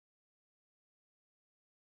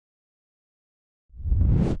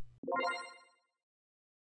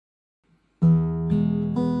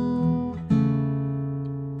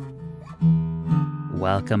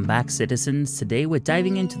Welcome back, citizens. Today we're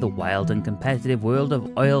diving into the wild and competitive world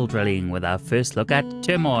of oil drilling with our first look at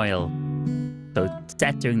Turmoil. So,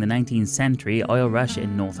 set during the 19th century oil rush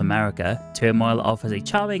in North America, Turmoil offers a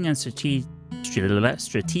charming and strategic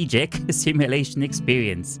simulation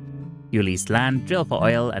experience. You lease land, drill for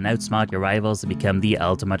oil, and outsmart your rivals to become the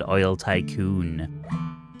ultimate oil tycoon.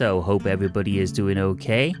 So, hope everybody is doing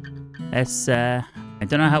okay. I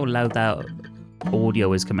don't know how loud that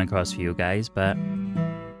audio is coming across for you guys, but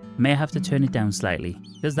may have to turn it down slightly,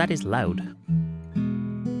 because that is loud.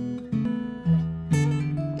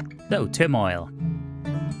 So, Turmoil.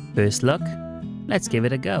 First look, let's give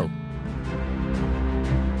it a go.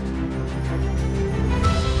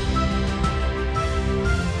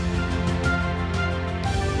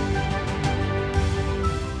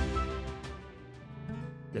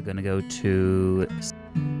 We're gonna go to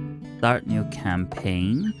start new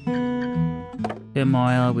campaign.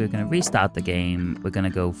 Turmoil, we're going to restart the game. We're going to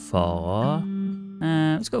go for...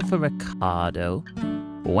 let's go for Ricardo.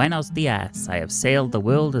 Buenos dias. I have sailed the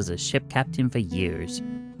world as a ship captain for years,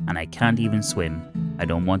 and I can't even swim. I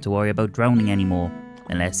don't want to worry about drowning anymore,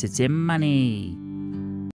 unless it's in money.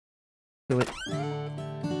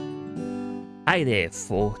 Hi there,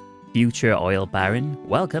 future oil baron.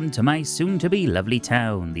 Welcome to my soon-to-be lovely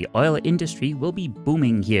town. The oil industry will be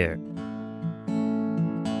booming here.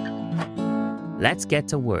 Let's get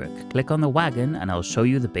to work. Click on the wagon and I'll show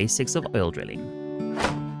you the basics of oil drilling.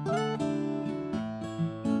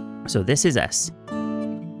 So this is us.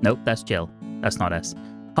 Nope, that's Jill. That's not us.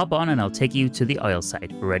 Hop on and I'll take you to the oil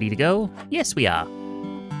site. Ready to go? Yes, we are.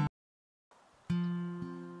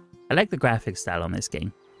 I like the graphic style on this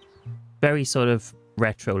game. Very sort of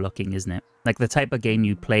retro looking, isn't it? Like the type of game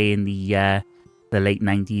you play in the late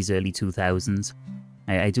 90s, early 2000s.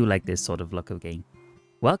 I do like this sort of look of game.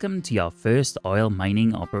 Welcome to your first oil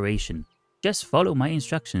mining operation. Just follow my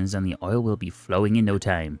instructions and the oil will be flowing in no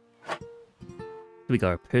time. We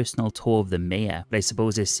got a personal tour of the mayor, but I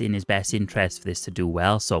suppose it's in his best interest for this to do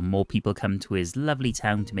well, so more people come to his lovely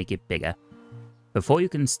town to make it bigger. Before you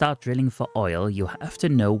can start drilling for oil, you have to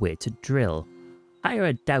know where to drill. Hire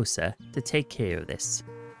a dowser to take care of this.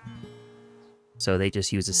 So they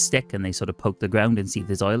just use a stick and they sort of poke the ground and see if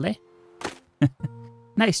there's oil there.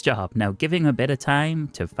 Nice job. Now give him a bit of time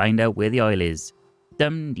to find out where the oil is.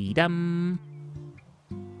 Dum-dee-dum.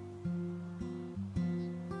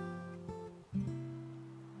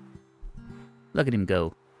 Look at him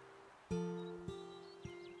go.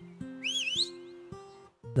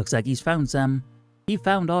 Looks like he's found some. He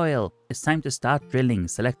found oil. It's time to start drilling.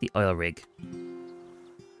 Select the oil rig.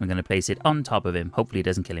 I'm going to place it on top of him. Hopefully it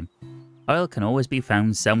doesn't kill him. Oil can always be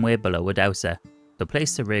found somewhere below a dowser. So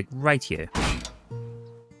place the rig right here.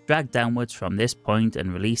 Drag downwards from this point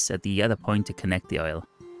and release at the other point to connect the oil.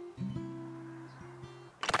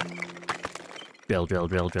 Drill, drill,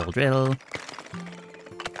 drill, drill, drill.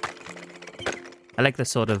 I like the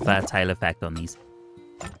sort of tile effect on these.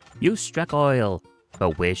 You struck oil,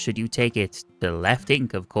 but where should you take it? To the left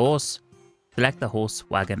ink, of course. Select the horse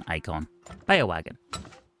wagon icon. Buy a wagon.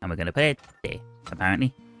 And we're going to put it there,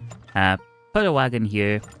 apparently. Put a wagon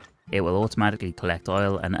here. It will automatically collect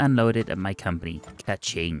oil and unload it at my company.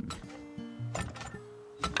 Ka-ching.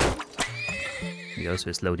 There we go, so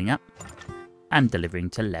it's loading up. And delivering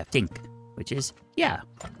to left ink, which is, yeah.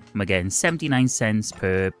 I'm getting 79 cents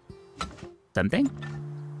per something.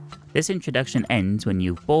 This introduction ends when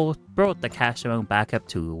you've brought the cash amount back up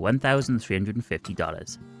to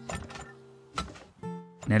 $1,350.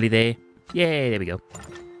 Nearly there. Yay, there we go.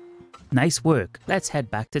 Nice work. Let's head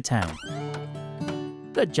back to town.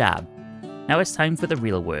 Good job. Now it's time for the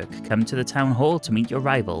real work. Come to the town hall to meet your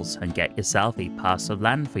rivals and get yourself a parcel of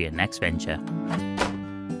land for your next venture.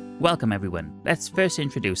 Welcome everyone. Let's first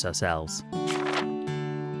introduce ourselves.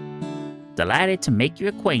 Delighted to make your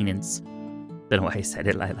acquaintance. Don't know why I said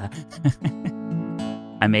it like that.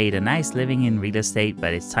 I made a nice living in real estate,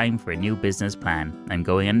 but it's time for a new business plan. I'm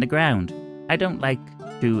going underground. I don't like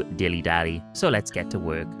to dilly-dally, so let's get to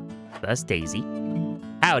work. Thus Daisy.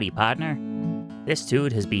 Howdy, partner. This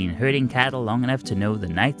dude has been herding cattle long enough to know the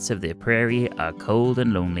nights of the prairie are cold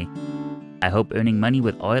and lonely. I hope earning money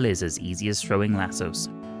with oil is as easy as throwing lassos.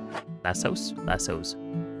 Lassos? Lassos.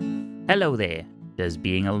 Hello there. Does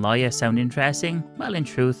being a lawyer sound interesting? Well, in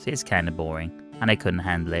truth, it's kinda boring, and I couldn't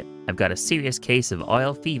handle it. I've got a serious case of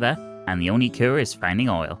oil fever, and the only cure is finding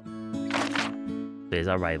oil. There's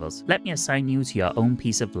our rivals. Let me assign you to your own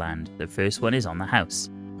piece of land. The first one is on the house.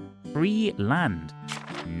 Free land.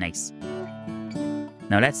 Nice.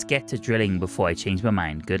 Now let's get to drilling before I change my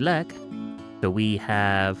mind. Good luck. So we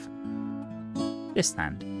have this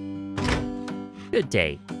land. Good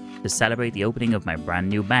day. To celebrate the opening of my brand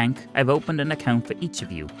new bank, I've opened an account for each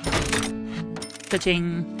of you.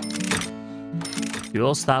 Cha-ching! You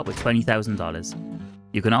all start with $20,000.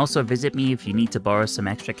 You can also visit me if you need to borrow some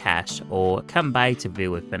extra cash or come by to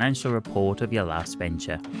view a financial report of your last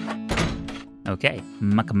venture. Okay,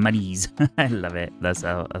 muck-monies. I love it. That's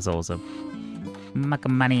awesome.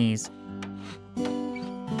 Muck-monies.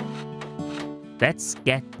 Let's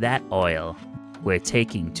get that oil. We're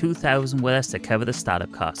taking 2,000 with us to cover the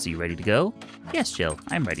startup costs. Are you ready to go? Yes, Jill,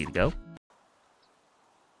 I'm ready to go.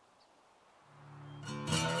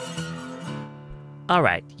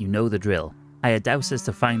 Alright, you know the drill. Hire Dowsers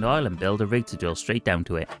to find oil and build a rig to drill straight down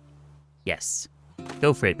to it. Yes.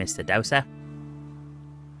 Go for it, Mr. Dowser.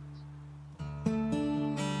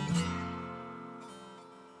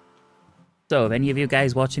 So, have any of you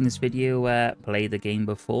guys watching this video played the game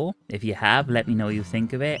before? If you have, let me know what you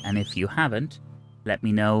think of it. And if you haven't, let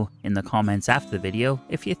me know in the comments after the video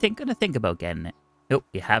if you're gonna think about getting it. Oh,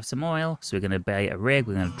 we have some oil, so we're gonna buy a rig,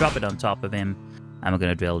 we're gonna drop it on top of him, and we're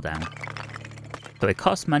gonna drill down. So it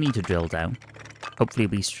costs money to drill down. Hopefully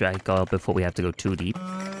we strike oil before we have to go too deep.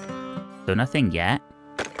 So nothing yet.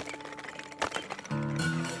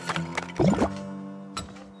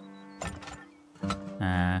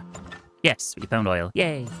 Yes, we found oil.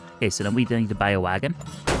 Yay! Okay, so then we need to buy a wagon.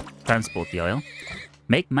 Transport the oil.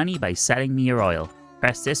 Make money by selling me your oil.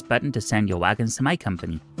 Press this button to send your wagons to my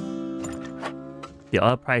company. The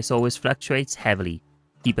oil price always fluctuates heavily.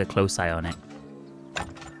 Keep a close eye on it.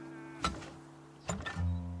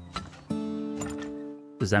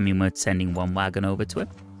 Does that mean we're sending one wagon over to it?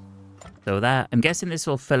 So that, I'm guessing this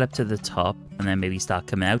will fill up to the top and then maybe start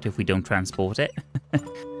coming out if we don't transport it.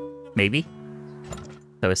 Maybe.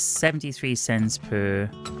 So it's 73 cents per...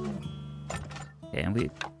 Okay, and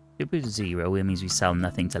we put 0, it means we sell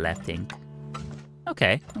nothing to left ink.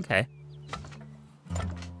 Okay, okay.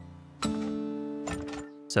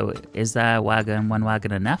 So is that one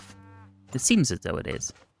wagon enough? It seems as though it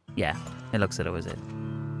is. Yeah, it looks as though it is.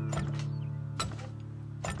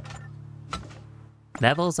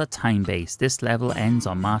 Levels are time-based. This level ends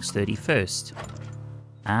on March 31st.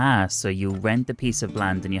 Ah, so you rent a piece of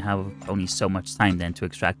land and you have only so much time then to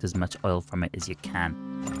extract as much oil from it as you can.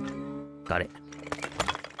 Got it.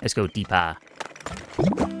 Let's go deeper.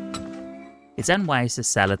 It's unwise to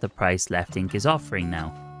sell at the price Left Ink is offering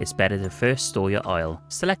now. It's better to first store your oil.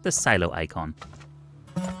 Select the silo icon.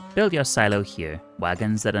 Build your silo here.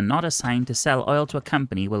 Wagons that are not assigned to sell oil to a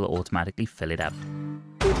company will automatically fill it up.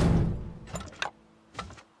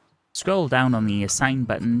 Scroll down on the Assign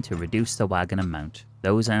button to reduce the wagon amount.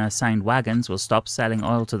 Those unassigned wagons will stop selling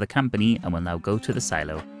oil to the company and will now go to the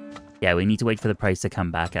silo. Yeah, we need to wait for the price to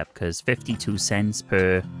come back up because 52 cents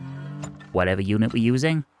per whatever unit we're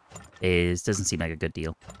using doesn't seem like a good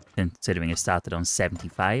deal. Considering it started on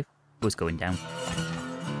 75, it was going down.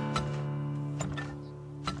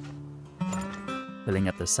 Filling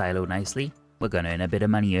up the silo nicely. We're going to earn a bit of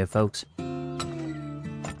money here, folks. I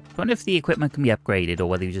wonder if the equipment can be upgraded or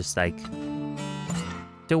whether you just like...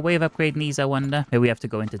 Is there a way of upgrading these, I wonder? Maybe we have to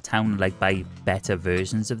go into town and like buy better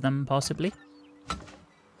versions of them, possibly?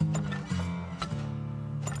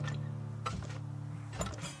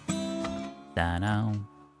 Da-now.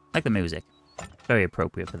 Like the music. Very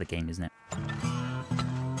appropriate for the game, isn't it?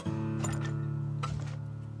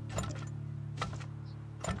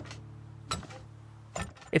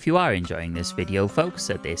 If you are enjoying this video, folks,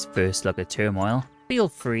 at this first look at Turmoil, feel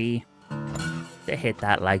free to hit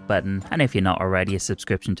that like button, and if you're not already, a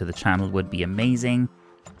subscription to the channel would be amazing,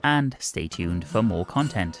 and stay tuned for more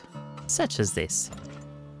content, such as this.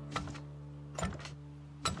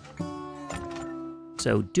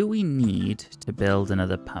 So, do we need to build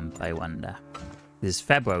another pump, I wonder? This is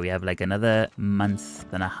February, we have like another month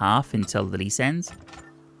and a half until the lease ends.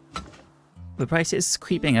 The price is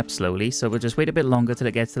creeping up slowly, so we'll just wait a bit longer till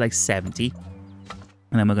it gets to like 70.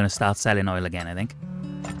 And then we're going to start selling oil again, I think.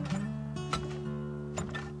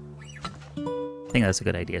 I think that's a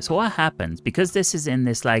good idea. So what happens? Because this is in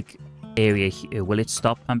this like area here, will it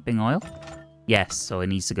stop pumping oil? Yes, so it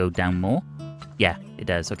needs to go down more. Yeah, it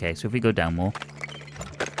does. Okay, so if we go down more.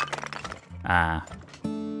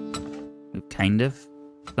 We've kind of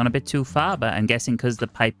gone a bit too far, but I'm guessing because the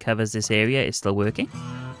pipe covers this area, it's still working.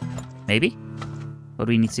 Maybe? Or do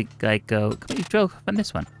we need to like go... Can we drill on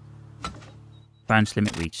this one? Branch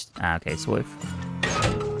limit reached. Okay, so if...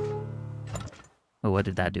 Oh, what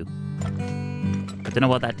did that do? I don't know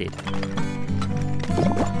what that did.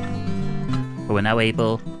 But we're now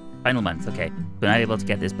able... Final month, okay. We're now able to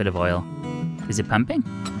get this bit of oil. Is it pumping?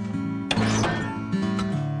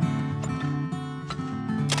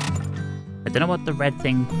 I don't know what the red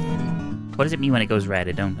thing... What does it mean when it goes red?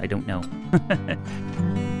 I don't know.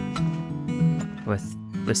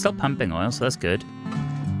 We're still pumping oil, so that's good.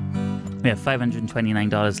 We have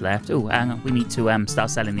 $529 left. Oh, hang on. We need to start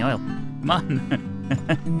selling the oil. Come on.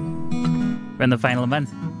 We're in the final month.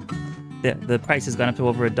 The price has gone up to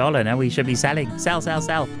over $1 now. We should be selling. Sell, sell,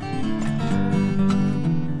 sell.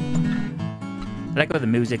 I like how the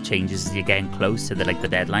music changes as you're getting close to the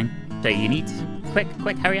deadline. So you need... Quick,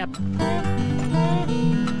 hurry up.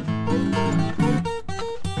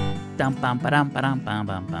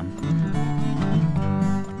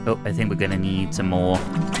 Oh, I think we're gonna need some more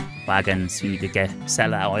wagons. We need to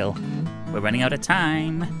sell our oil. We're running out of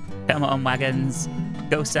time. Come on, wagons.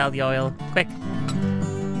 Go sell the oil. Quick.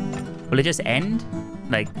 Will it just end?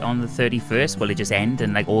 Like, on the 31st, will it just end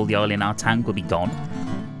and, like, all the oil in our tank will be gone?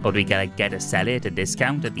 Or do we get to sell it at a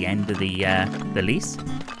discount at the end of the lease?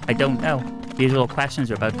 I don't know. These are all questions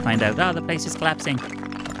we're about to find out. Oh, the place is collapsing.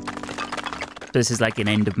 This is like an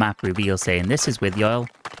end of map reveal saying this is where the oil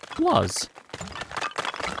was.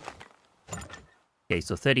 Okay,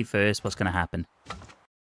 so 31st, what's going to happen?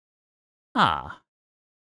 Ah.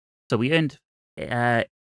 So we earned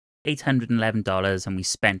 $811 and we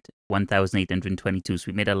spent $1,822. So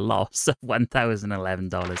we made a loss of $1,011.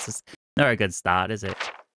 That's not a good start, is it?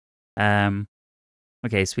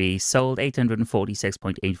 Okay, so we sold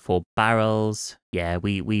 846.84 barrels. Yeah,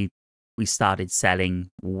 we started selling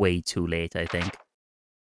way too late, I think.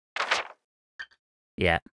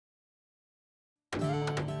 Yeah.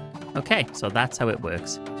 Okay, so that's how it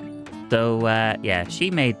works. So, yeah, she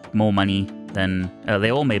made more money than... they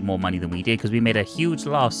all made more money than we did because we made a huge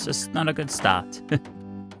loss. Just not a good start.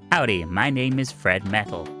 Howdy, my name is Fred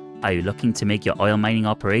Metal. Are you looking to make your oil mining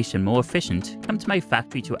operation more efficient? Come to my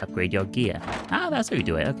factory to upgrade your gear. Ah, that's how you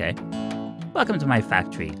do it, okay. Welcome to my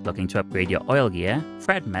factory. Looking to upgrade your oil gear?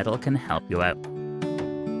 Fred Metal can help you out.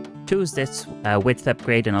 Choose this width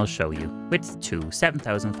upgrade and I'll show you. Width 2,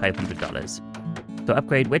 $7,500. To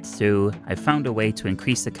upgrade width 2, I found a way to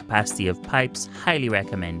increase the capacity of pipes. Highly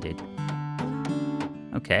recommended.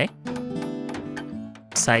 Okay.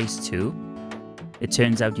 Size 2. It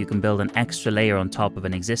turns out you can build an extra layer on top of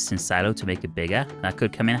an existing silo to make it bigger. That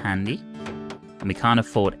could come in handy. And we can't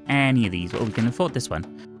afford any of these. Oh, we can afford this one.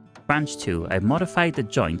 Branch 2. I've modified the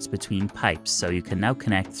joints between pipes, so you can now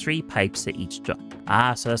connect 3 pipes to each joint.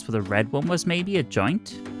 Ah, so that's what the red one was, maybe a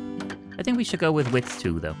joint? I think we should go with width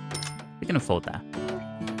 2, though. We can afford that.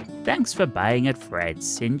 Thanks for buying at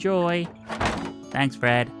Fred's. Enjoy. Thanks,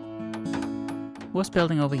 Fred. What's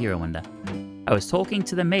building over here, I wonder? I was talking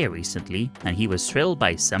to the mayor recently, and he was thrilled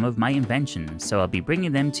by some of my inventions, so I'll be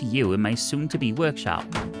bringing them to you in my soon-to-be workshop.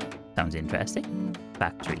 Sounds interesting.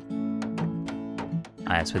 Factory.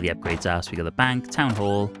 Ah, that's where the upgrades are. So we got the bank, town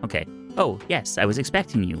hall. Okay. Oh, yes, I was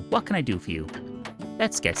expecting you. What can I do for you?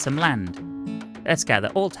 Let's get some land. Let's gather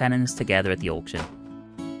all tenants together at the auction.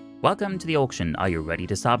 Welcome to the auction. Are you ready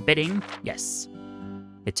to start bidding? Yes.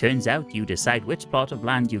 It turns out you decide which plot of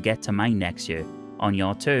land you get to mine next year. On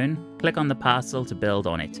your turn, click on the parcel to build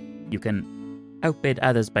on it. You can outbid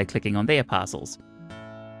others by clicking on their parcels.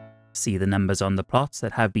 See the numbers on the plots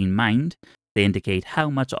that have been mined. They indicate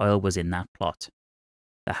how much oil was in that plot.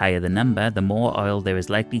 The higher the number, the more oil there is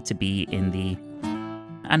likely to be in the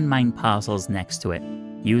unmined parcels next to it.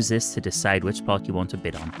 Use this to decide which plot you want to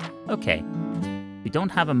bid on. Okay. We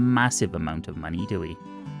don't have a massive amount of money, do we?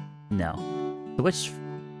 No. So which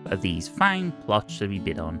of these fine plots should we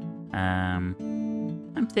bid on?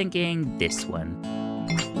 I'm thinking this one.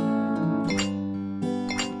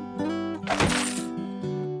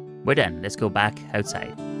 We're done. Let's go back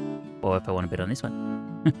outside. Or if I want to bid on this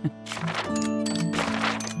one.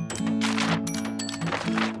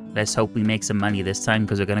 Let's hope we make some money this time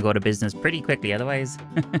because we're going to go out of business pretty quickly otherwise.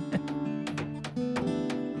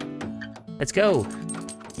 Let's go.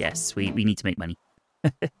 Yes, we need to make money.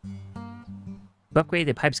 To upgrade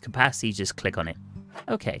the pipe's capacity, just click on it.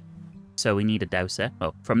 Okay. So we need a dowser.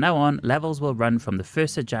 Oh, from now on, levels will run from the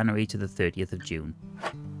 1st of January to the 30th of June.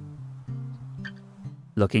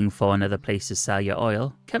 Looking for another place to sell your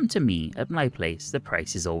oil? Come to me. At my place, the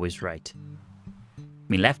price is always right. I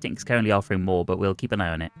mean, Leftink's currently offering more, but we'll keep an eye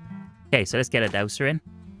on it. Okay, so let's get a dowser in.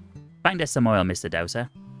 Find us some oil, Mr. Dowser.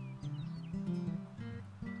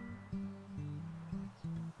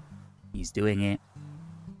 He's doing it.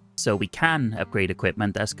 So we can upgrade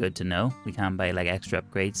equipment. That's good to know. We can buy like extra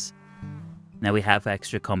upgrades. Now we have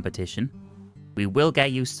extra competition. We will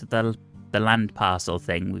get used to the land parcel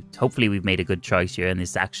thing. Hopefully we've made a good choice here and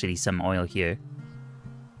there's actually some oil here.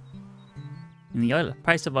 And the oil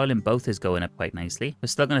price of oil in both is going up quite nicely. We're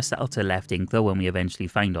still going to settle to left ink though when we eventually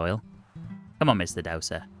find oil. Come on, Mr.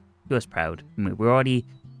 Dowser. Do us proud. We're already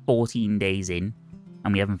 14 days in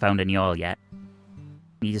and we haven't found any oil yet.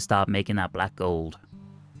 We need to start making that black gold.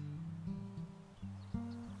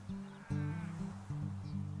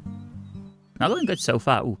 Not going good so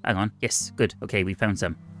far. Oh, hang on. Yes, good. Okay, we found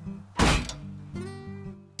some.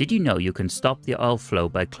 Did you know you can stop the oil flow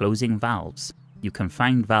by closing valves? You can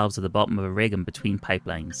find valves at the bottom of a rig and between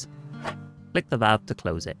pipelines. Click the valve to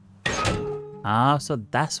close it. Ah, so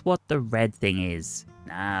that's what the red thing is.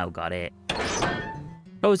 Now, got it.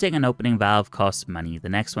 Closing and opening valve costs money. The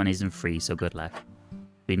next one isn't free, so good luck.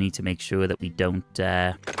 We need to make sure that we don't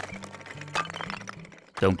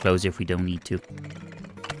close if we don't need to.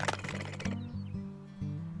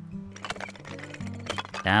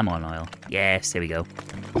 Damn on oil. Yes, there we go.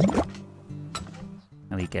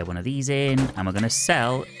 And we get one of these in, and we're going to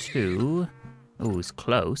sell to... Oh, it's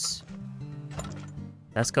close.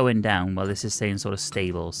 That's going down while this is staying sort of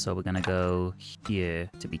stable. So we're going to go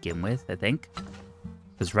here to begin with, I think.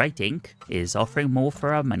 Because Right Ink is offering more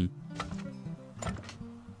for our money.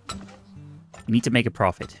 We need to make a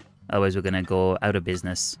profit. Otherwise, we're going to go out of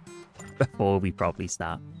business before we properly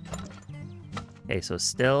start. Okay, so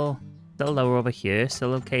still lower over here.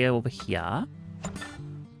 Still okay over here.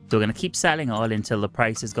 So we're going to keep selling oil until the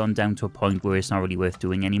price has gone down to a point where it's not really worth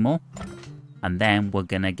doing anymore. And then we're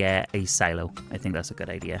going to get a silo. I think that's a good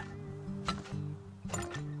idea.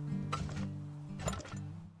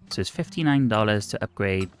 So it's $59 to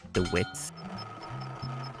upgrade the width.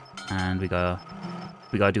 And we got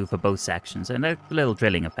to do it for both sections. And a little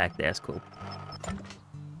drilling effect there is cool.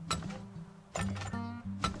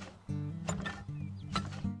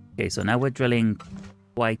 Okay, so now we're drilling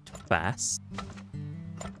quite fast.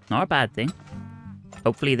 Not a bad thing.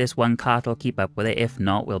 Hopefully this one cart will keep up with it. If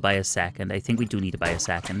not, we'll buy a second. I think we do need to buy a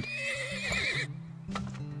second.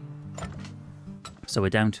 So we're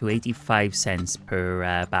down to 85 cents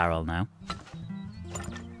per barrel now.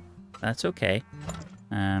 That's okay.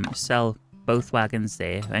 Sell both wagons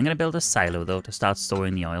there. I'm going to build a silo, though, to start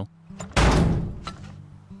storing the oil.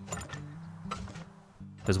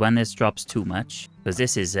 Because when this drops too much... Because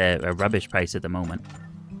this is a rubbish price at the moment.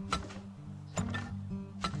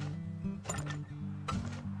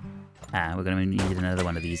 We're going to need another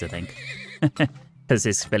one of these, I think. Because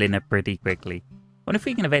it's filling up pretty quickly. Wonder if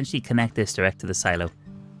we can eventually connect this direct to the silo.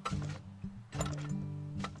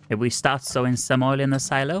 If we start sowing some oil in the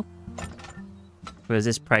silo. Whereas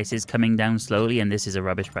this price is coming down slowly and this is a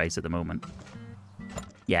rubbish price at the moment.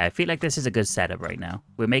 Yeah, I feel like this is a good setup right now.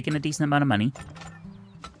 We're making a decent amount of money.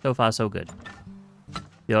 So far, so good.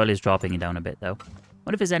 The oil is dropping it down a bit, though.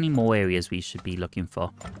 What if there's any more areas we should be looking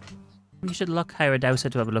for? We should look hire a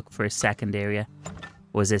dowser to have a look for a second area.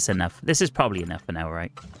 Or is this enough? This is probably enough for now,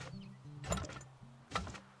 right?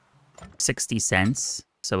 60 cents.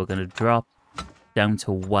 So we're going to drop down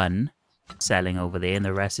to 1 selling over there. And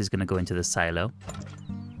the rest is going to go into the silo.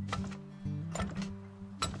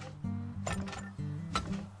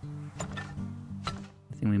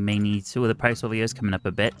 I think we may need to. The price over here is coming up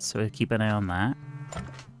a bit. So we'll keep an eye on that.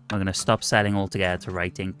 We're going to stop selling altogether to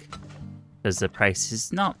Right Ink. Because the price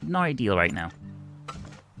is not ideal right now.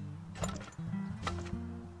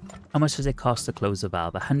 How much does it cost to close the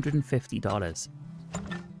valve? $150.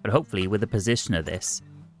 But hopefully with the position of this,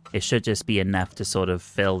 it should just be enough to sort of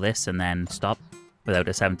fill this and then stop. Without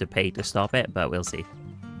us having to pay to stop it, but we'll see.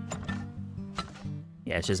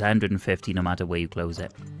 Yeah, it's just 150 no matter where you close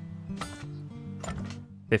it.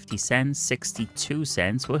 50 cents, 62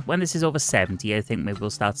 cents. When this is over 70, I think maybe we'll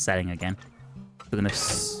start selling again. We're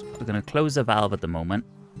gonna close the valve at the moment.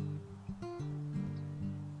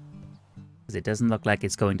 Because it doesn't look like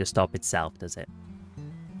it's going to stop itself, does it?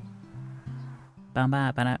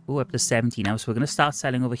 Ooh, up to 70 now. So we're going to start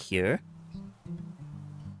selling over here.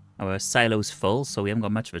 Our silo's full, so we haven't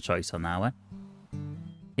got much of a choice on that one.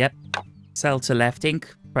 Yep. Sell to Left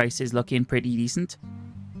Ink. Price is looking pretty decent.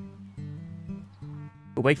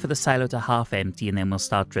 We'll wait for the silo to half empty and then we'll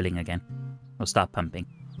start drilling again. We'll start pumping.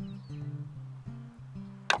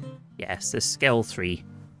 Yes, the Scale 3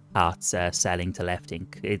 parts are selling to Left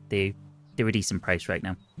Ink. They're a decent price right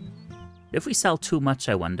now. If we sell too much,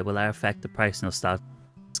 I wonder, will that affect the price and it'll start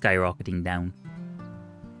skyrocketing down?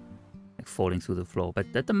 Like falling through the floor.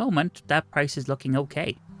 But at the moment, that price is looking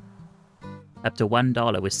okay. Up to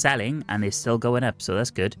 $1 we're selling and it's still going up, so that's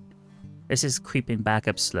good. This is creeping back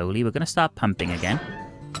up slowly. We're going to start pumping again.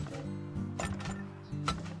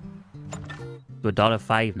 To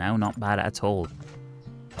 $1.05 now, not bad at all.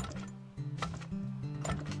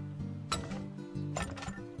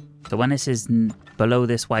 So when this is below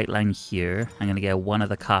this white line here, I'm going to get one of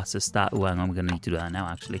the carts to start. Oh, hang on, we're going to need to do that now,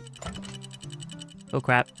 actually. Oh,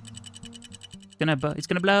 crap. It's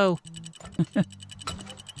gonna blow.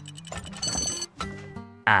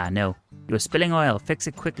 Ah, no. You're spilling oil. Fix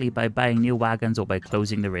it quickly by buying new wagons or by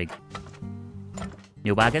closing the rig.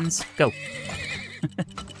 New wagons? Go.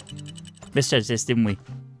 Misjudged this, didn't we?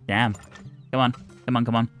 Damn. Come on. Come on,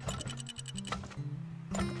 come on.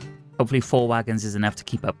 Hopefully 4 wagons is enough to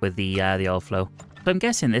keep up with the oil flow. So I'm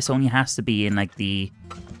guessing this only has to be in like the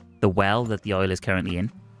well that the oil is currently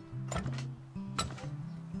in.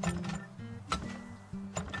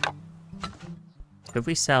 So if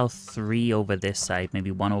we sell 3 over this side, maybe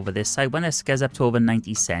 1 over this side, when this gets up to over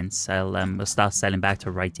 90 cents, we'll start selling back to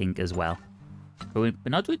Right Ink as well. But we're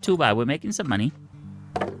not doing too bad. We're making some money.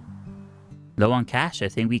 Low on cash. I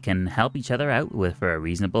think we can help each other out for a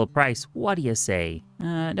reasonable price. What do you say?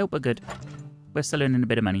 Nope, we're good. We're still earning a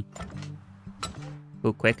bit of money.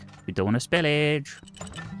 Go quick. We don't want a spillage.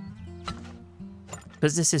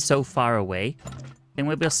 Because this is so far away, I think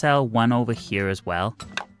we'll sell 1 over here as well.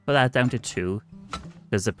 Put that down to 2.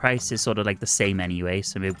 Because the price is sort of like the same anyway,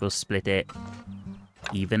 so maybe we'll split it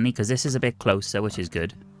evenly, because this is a bit closer, which is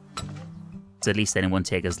good. So at least then it won't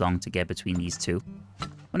take as long to get between these two.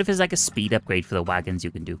 What if there's like a speed upgrade for the wagons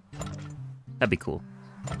you can do? That'd be cool.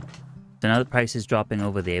 So now the price is dropping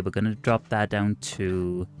over there. We're going to drop that down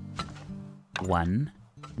to 1.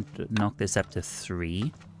 Knock this up to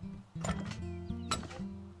 3.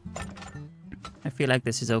 I feel like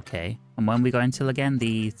this is okay. And when we go until again,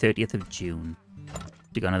 the 30th of June.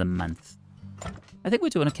 To go another month. I think we're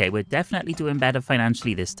doing okay. We're definitely doing better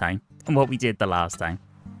financially this time than what we did the last time.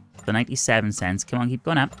 So 97 cents. Come on, keep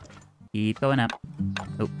going up. Keep going up.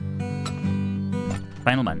 Oh.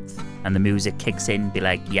 Final month. And the music kicks in. Be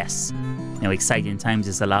like, yes. You know, exciting times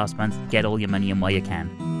is the last month. Get all your money in while you can.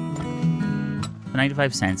 For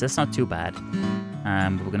 95 cents. That's not too bad.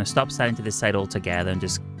 But we're going to stop selling to this side altogether and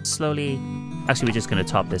just slowly... Actually, we're just going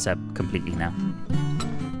to top this up completely now.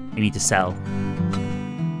 We need to sell.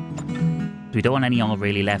 We don't want any oil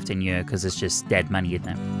really left in here because it's just dead money, isn't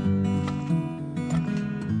it?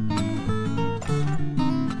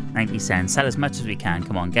 90 cents. Sell as much as we can.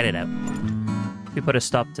 Come on, get it out. We put a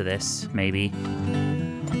stop to this, maybe.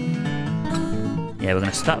 Yeah, we're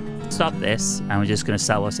going to stop this, and we're just going to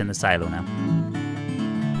sell what's in the silo now.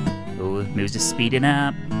 Oh, moves just speeding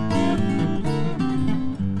up.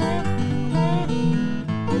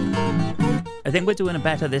 I think we're doing it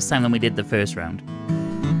better this time than we did the first round.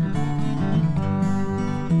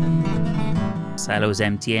 Silo's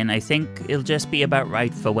emptying. I think it'll just be about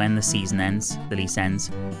right for when the season ends, the lease ends.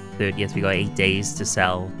 30th, we got 8 days to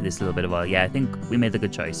sell this little bit of oil. Yeah, I think we made the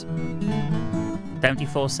good choice.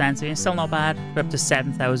 74 cents, I mean, it's still not bad. We're up to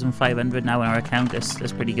 7,500 now in our account.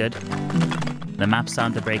 That's pretty good. The map's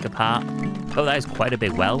starting to break apart. Oh, that is quite a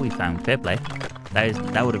big well we found. Fair play.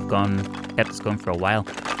 That would have kept us going for a while.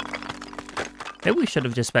 Maybe we should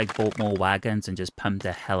have just like bought more wagons and just pumped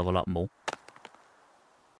a hell of a lot more.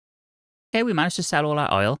 Okay, we managed to sell all our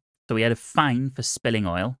oil. So we had a fine for spilling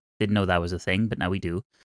oil. Didn't know that was a thing, but now we do.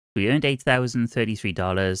 We earned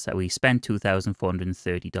 $8,033. We spent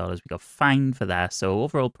 $2,430. We got fined for that. So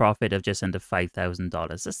overall profit of just under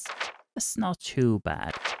 $5,000. That's not too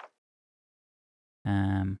bad.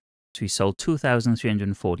 So we sold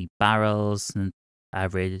 2,340 barrels. And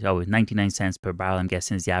average, 99 cents per barrel. I'm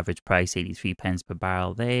guessing is the average price. 83 pence per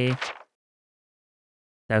barrel there.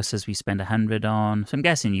 Dousers we spend 100 on. So I'm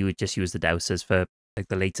guessing you would just use the dousers for like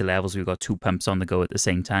the later levels. We've got 2 pumps on the go at the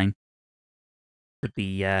same time. Could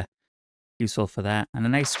be useful for that. And a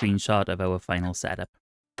nice screenshot of our final setup.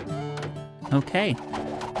 Okay.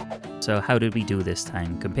 So how did we do this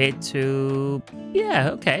time? Compared to...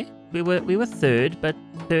 Yeah, okay. We were third, but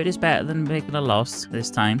third is better than making a loss this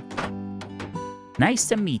time. Nice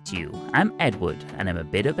to meet you. I'm Edward, and I'm a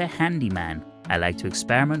bit of a handyman. I like to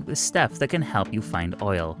experiment with stuff that can help you find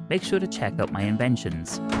oil. Make sure to check out my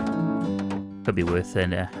inventions. Could be worth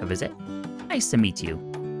a visit. Nice to meet you.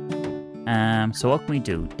 So what can we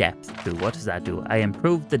do? Depth. What does that do? I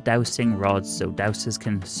improved the dowsing rods so dowsers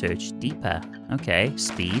can search deeper. Okay,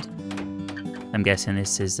 speed. I'm guessing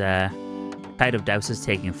this is tired of dowsers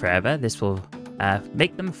taking forever. This will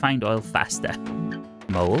make them find oil faster.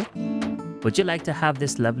 Mole. Would you like to have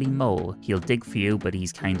this lovely mole? He'll dig for you, but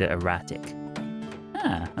he's kinda erratic.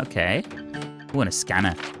 Ah, okay. We want a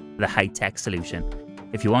scanner, the high-tech solution.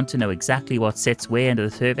 If you want to know exactly what sits where under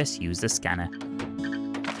the surface, use the scanner.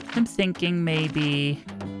 I'm thinking maybe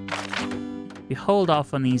we hold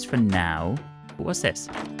off on these for now. But what's this?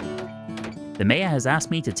 The mayor has asked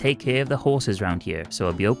me to take care of the horses around here, so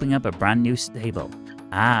I'll be opening up a brand new stable.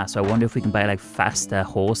 Ah, so I wonder if we can buy like faster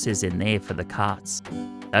horses in there for the carts.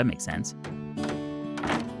 That would make sense.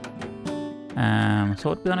 So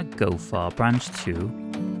what do we want to go for? Branch 2.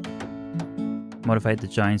 Modified the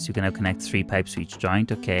joints. You can now connect 3 pipes to each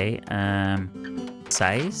joint. Okay.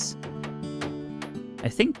 Size. I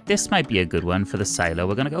think this might be a good one for the silo.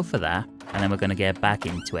 We're going to go for that. And then we're going to get back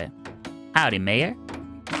into it. Howdy, Mayor.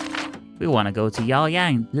 We want to go to Yal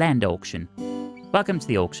Yang Land Auction. Welcome to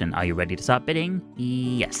the auction. Are you ready to start bidding?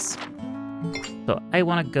 Yes. So I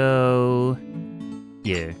want to go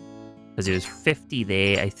here. Because it was 50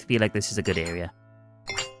 there. I feel like this is a good area.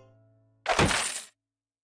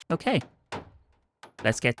 Okay.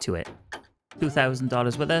 Let's get to it.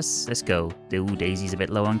 $2,000 with us. Let's go. Ooh, Daisy's a bit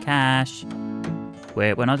low on cash.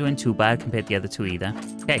 We're not doing too bad compared to the other two either.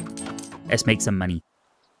 Okay. Let's make some money.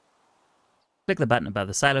 Click the button above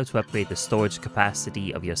the silo to upgrade the storage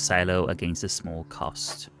capacity of your silo against a small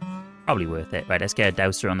cost. Probably worth it. Right, let's get a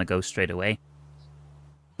dowser on the go straight away.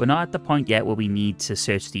 We're not at the point yet where we need to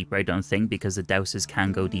search deeper, I don't think, because the dowsers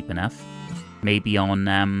can go deep enough. Maybe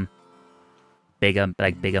on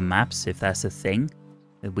bigger maps, if that's a thing.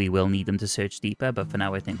 We will need them to search deeper, but for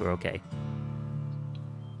now I think we're okay.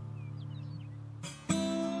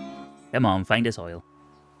 Come on, find us oil.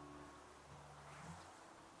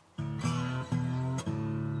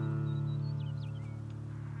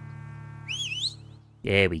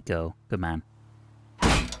 There we go. Good man.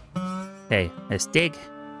 Okay, let's dig.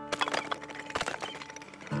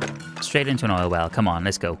 Straight into an oil well. Come on,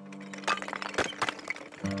 let's go.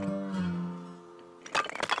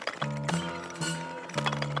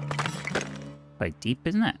 Quite deep,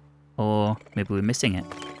 isn't it? Or maybe we're missing it.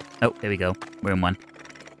 Oh, there we go. We're in one.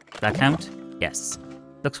 Does that count? Yes.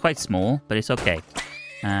 Looks quite small, but it's okay.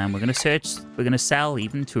 We're going to search. We're going to sell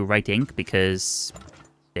even to Right Ink because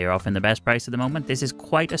they're offering the best price at the moment. This is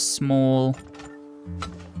quite a small...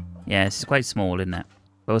 Yeah, this is quite small, isn't it?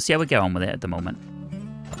 But we'll see how we get on with it at the moment.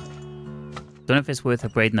 Don't know if it's worth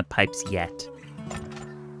upgrading the pipes yet.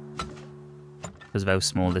 Because of how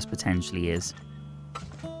small this potentially is.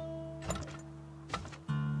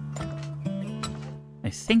 I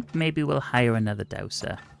think maybe we'll hire another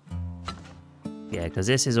dowser. Yeah, because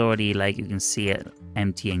this is already, like, you can see it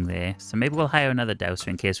emptying there. So maybe we'll hire another dowser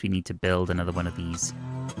in case we need to build another one of these.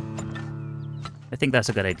 I think that's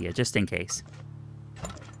a good idea, just in case.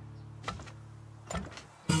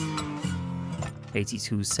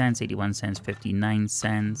 82 cents, 81 cents, 59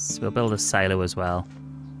 cents. We'll build a silo as well.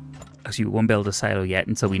 Actually, we won't build a silo yet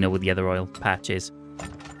until we know where the other oil patch is.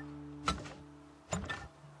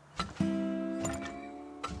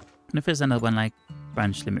 And if there's another one like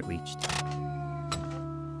branch limit reached.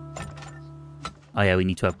 Oh yeah, we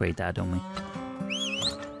need to upgrade that, don't we?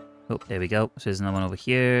 Oh, there we go. So there's another one over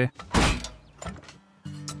here.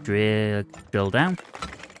 Drill down.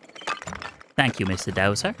 Thank you, Mr.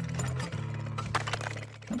 Dowser.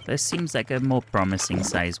 Oh, this seems like a more promising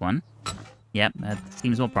size one. Yep, that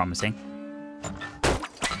seems more promising.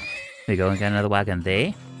 There we go, and get another wagon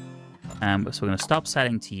there. So we're going to stop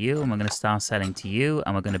selling to you, and we're going to start selling to you,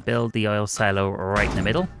 and we're going to build the oil silo right in the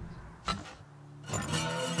middle.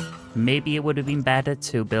 Maybe it would have been better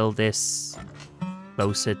to build this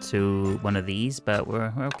closer to one of these, but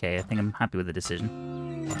we're okay. I think I'm happy with the decision.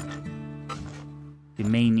 We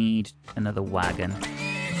may need another wagon.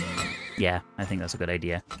 Yeah, I think that's a good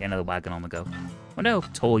idea. Get another wagon on the go. I wonder how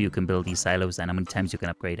tall you can build these silos then, how many times you can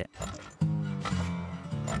upgrade it.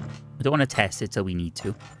 I don't want to test it till we need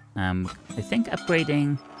to. I think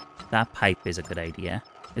upgrading that pipe is a good idea.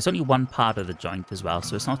 It's only one part of the joint as well,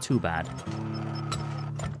 so it's not too bad.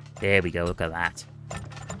 There we go, look at that.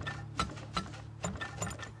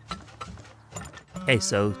 Okay,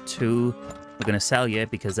 so we're going to sell you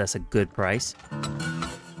because that's a good price.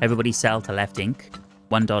 Everybody sell to Left Ink.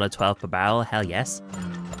 $1.12 per barrel, hell yes.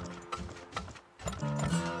 Look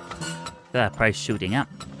at that price shooting up.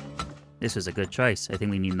 This was a good choice. I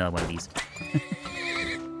think we need another one of these.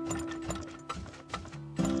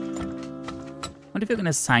 I wonder if you're going to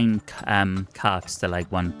assign carts to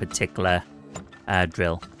like one particular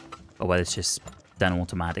drill. Or whether it's just done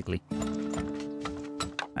automatically.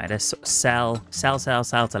 Alright, let's sell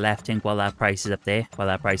to Left Ink while that price is up there. While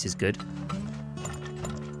that price is good.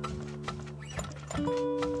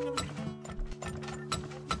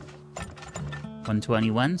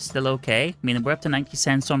 $1.21, still okay. I mean, we're up to 90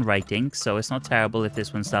 cents on Right Ink, so it's not terrible if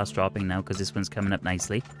this one starts dropping now, because this one's coming up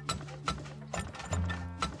nicely.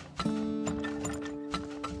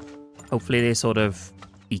 Hopefully they sort of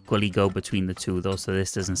equally go between the two, though, so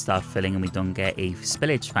this doesn't start filling and we don't get a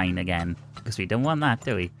spillage fine again, because we don't want that,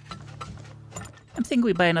 do we? I'm thinking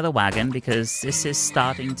we buy another wagon, because this is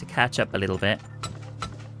starting to catch up a little bit.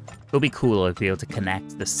 It'll be cool to be able to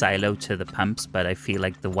connect the silo to the pumps, but I feel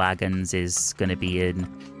like the wagons is going to be an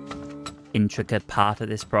intricate part of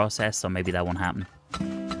this process, so maybe that won't happen.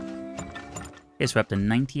 Okay, so we're up to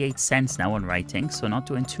 98 cents now on writing, so we're not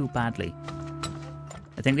doing too badly.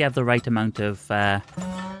 I think we have the right amount of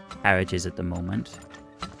carriages at the moment.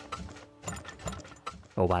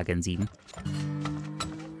 Or wagons, even.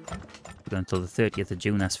 We're going until the 30th of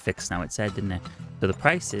June, that's fixed now, it said, didn't it? So the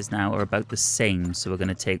prices now are about the same, so we're going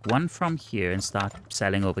to take one from here and start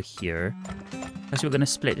selling over here. Actually, we're going to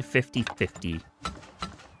split it 50-50.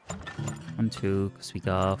 1, 2, because we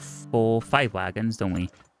got 5 wagons, don't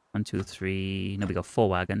we? 1, 2, 3, no, we got 4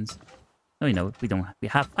 wagons. No, we don't, we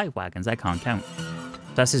have 5 wagons, I can't count.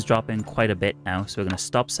 Plus is dropping quite a bit now, so we're going to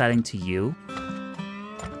stop selling to you.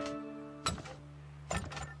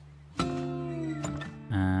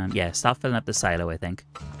 Yeah, start filling up the silo, I think.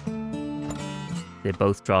 They're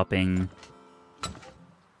both dropping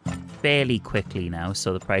fairly quickly now,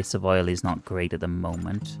 so the price of oil is not great at the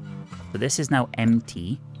moment. But this is now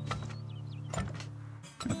empty.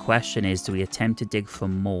 The question is, do we attempt to dig for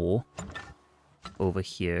more over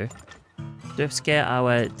here? Let's get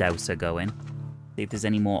our dowser going. See if there's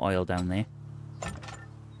any more oil down there.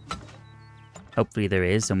 Hopefully there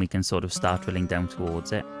is, and we can sort of start drilling down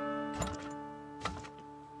towards it.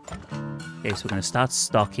 Okay, so we're going to start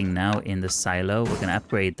stocking now in the silo. We're going to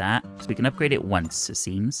upgrade that. So we can upgrade it once, it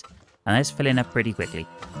seems. And that's filling up pretty quickly.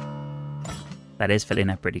 That is filling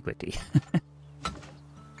up pretty quickly.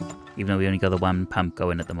 Even though we only got the one pump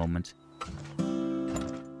going at the moment.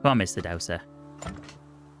 Come on, Mr. Dowser.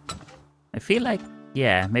 I feel like,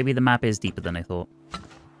 yeah, maybe the map is deeper than I thought.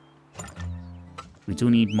 We do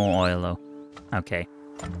need more oil, though. Okay.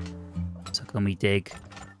 So can we dig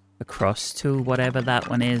across to whatever that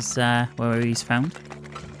one is, where he's found?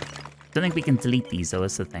 Don't think we can delete these, though,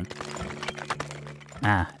 that's the thing.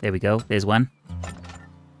 Ah, there we go. There's one.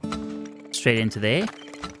 Straight into there.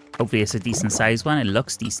 Hopefully it's a decent sized one. It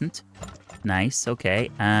looks decent. Nice,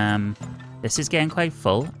 okay. This is getting quite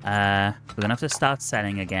full. We're gonna have to start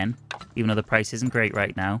selling again, even though the price isn't great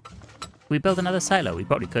right now. Can we build another silo? We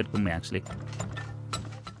probably could, couldn't we, actually?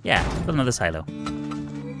 Yeah, build another silo.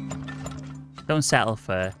 Don't settle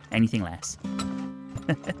for anything less.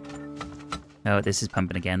 Oh, this is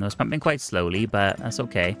pumping again. Though it's pumping quite slowly, but that's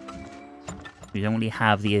okay. We don't really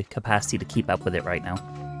have the capacity to keep up with it right now.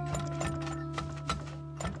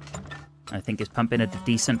 I think it's pumping at a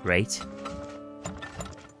decent rate.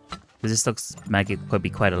 Because this looks like it could be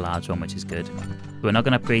quite a large one, which is good. But we're not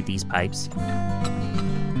going to upgrade these pipes.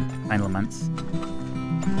 Final month.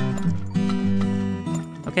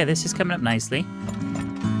 Okay, this is coming up nicely.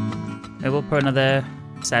 Maybe we'll put another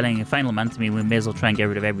selling a final month. I mean, we may as well try and get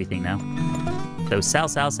rid of everything now. So sell,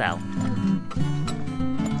 sell, sell.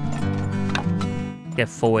 Get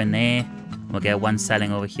 4 in there. We'll get 1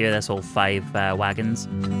 selling over here. That's all 5 wagons.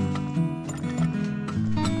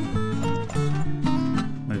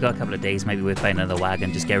 We've got a couple of days. Maybe we'll find another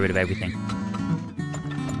wagon. Just get rid of everything.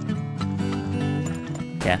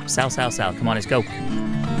 Yeah, sell, sell, sell. Come on, let's go.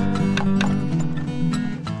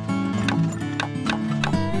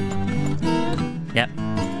 Yep.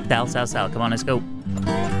 Sell, sell, sell. Come on, let's go.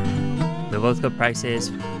 They're both good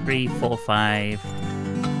prices. 3, 4, 5,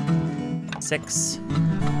 6.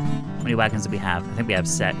 How many wagons do we have? I think we have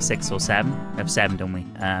 6 or 7. We have 7, don't we?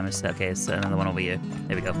 Okay, it's another one over here.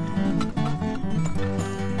 There we go.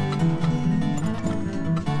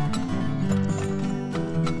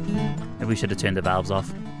 Maybe we should have turned the valves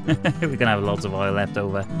off. We're gonna have lots of oil left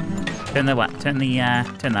over. Turn that off. Turn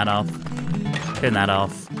that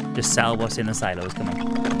off. Just sell what's in the silos. Come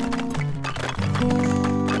on.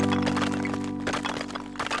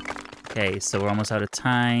 Okay, so we're almost out of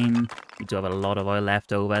time. We do have a lot of oil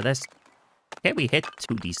left over. Okay, we hit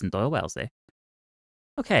 2 decent oil wells there.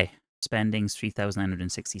 Okay, spendings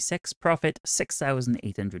 3,966. Profit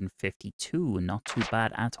 6,852. Not too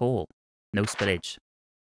bad at all. No spillage.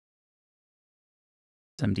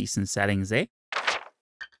 Some decent settings there.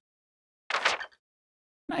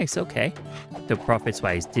 Nice, okay. So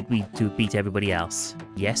profits-wise, did we beat everybody else?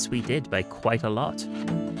 Yes, we did, by quite a lot.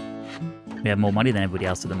 We have more money than everybody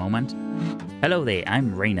else at the moment. Hello there,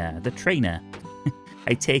 I'm Rainer, the trainer.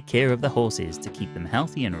 I take care of the horses to keep them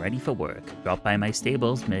healthy and ready for work. Drop by my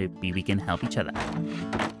stables, maybe we can help each other.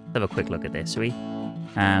 Let's have a quick look at this, shall we?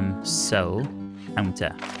 So,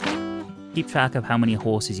 counter. Keep track of how many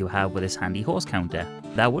horses you have with this handy horse counter.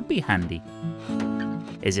 That would be handy.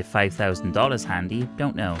 Is it $5,000 handy?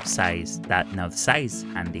 Don't know. Size. The size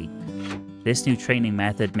handy. This new training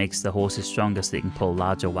method makes the horses stronger so they can pull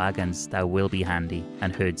larger wagons. That will be handy.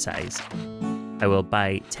 And herd size. I will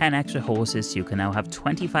buy 10 extra horses so you can now have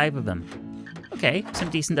 25 of them. Okay, some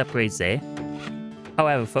decent upgrades there.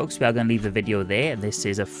 However, folks, we are going to leave the video there. This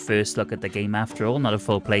is a first look at the game after all, not a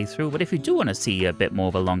full playthrough. But if you do want to see a bit more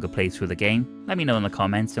of a longer playthrough of the game, let me know in the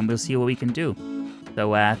comments and we'll see what we can do.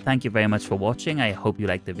 So thank you very much for watching. I hope you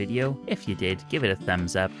liked the video. If you did, give it a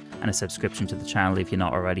thumbs up, and a subscription to the channel if you're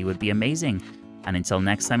not already would be amazing. And until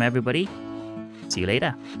next time, everybody, see you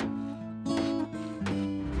later.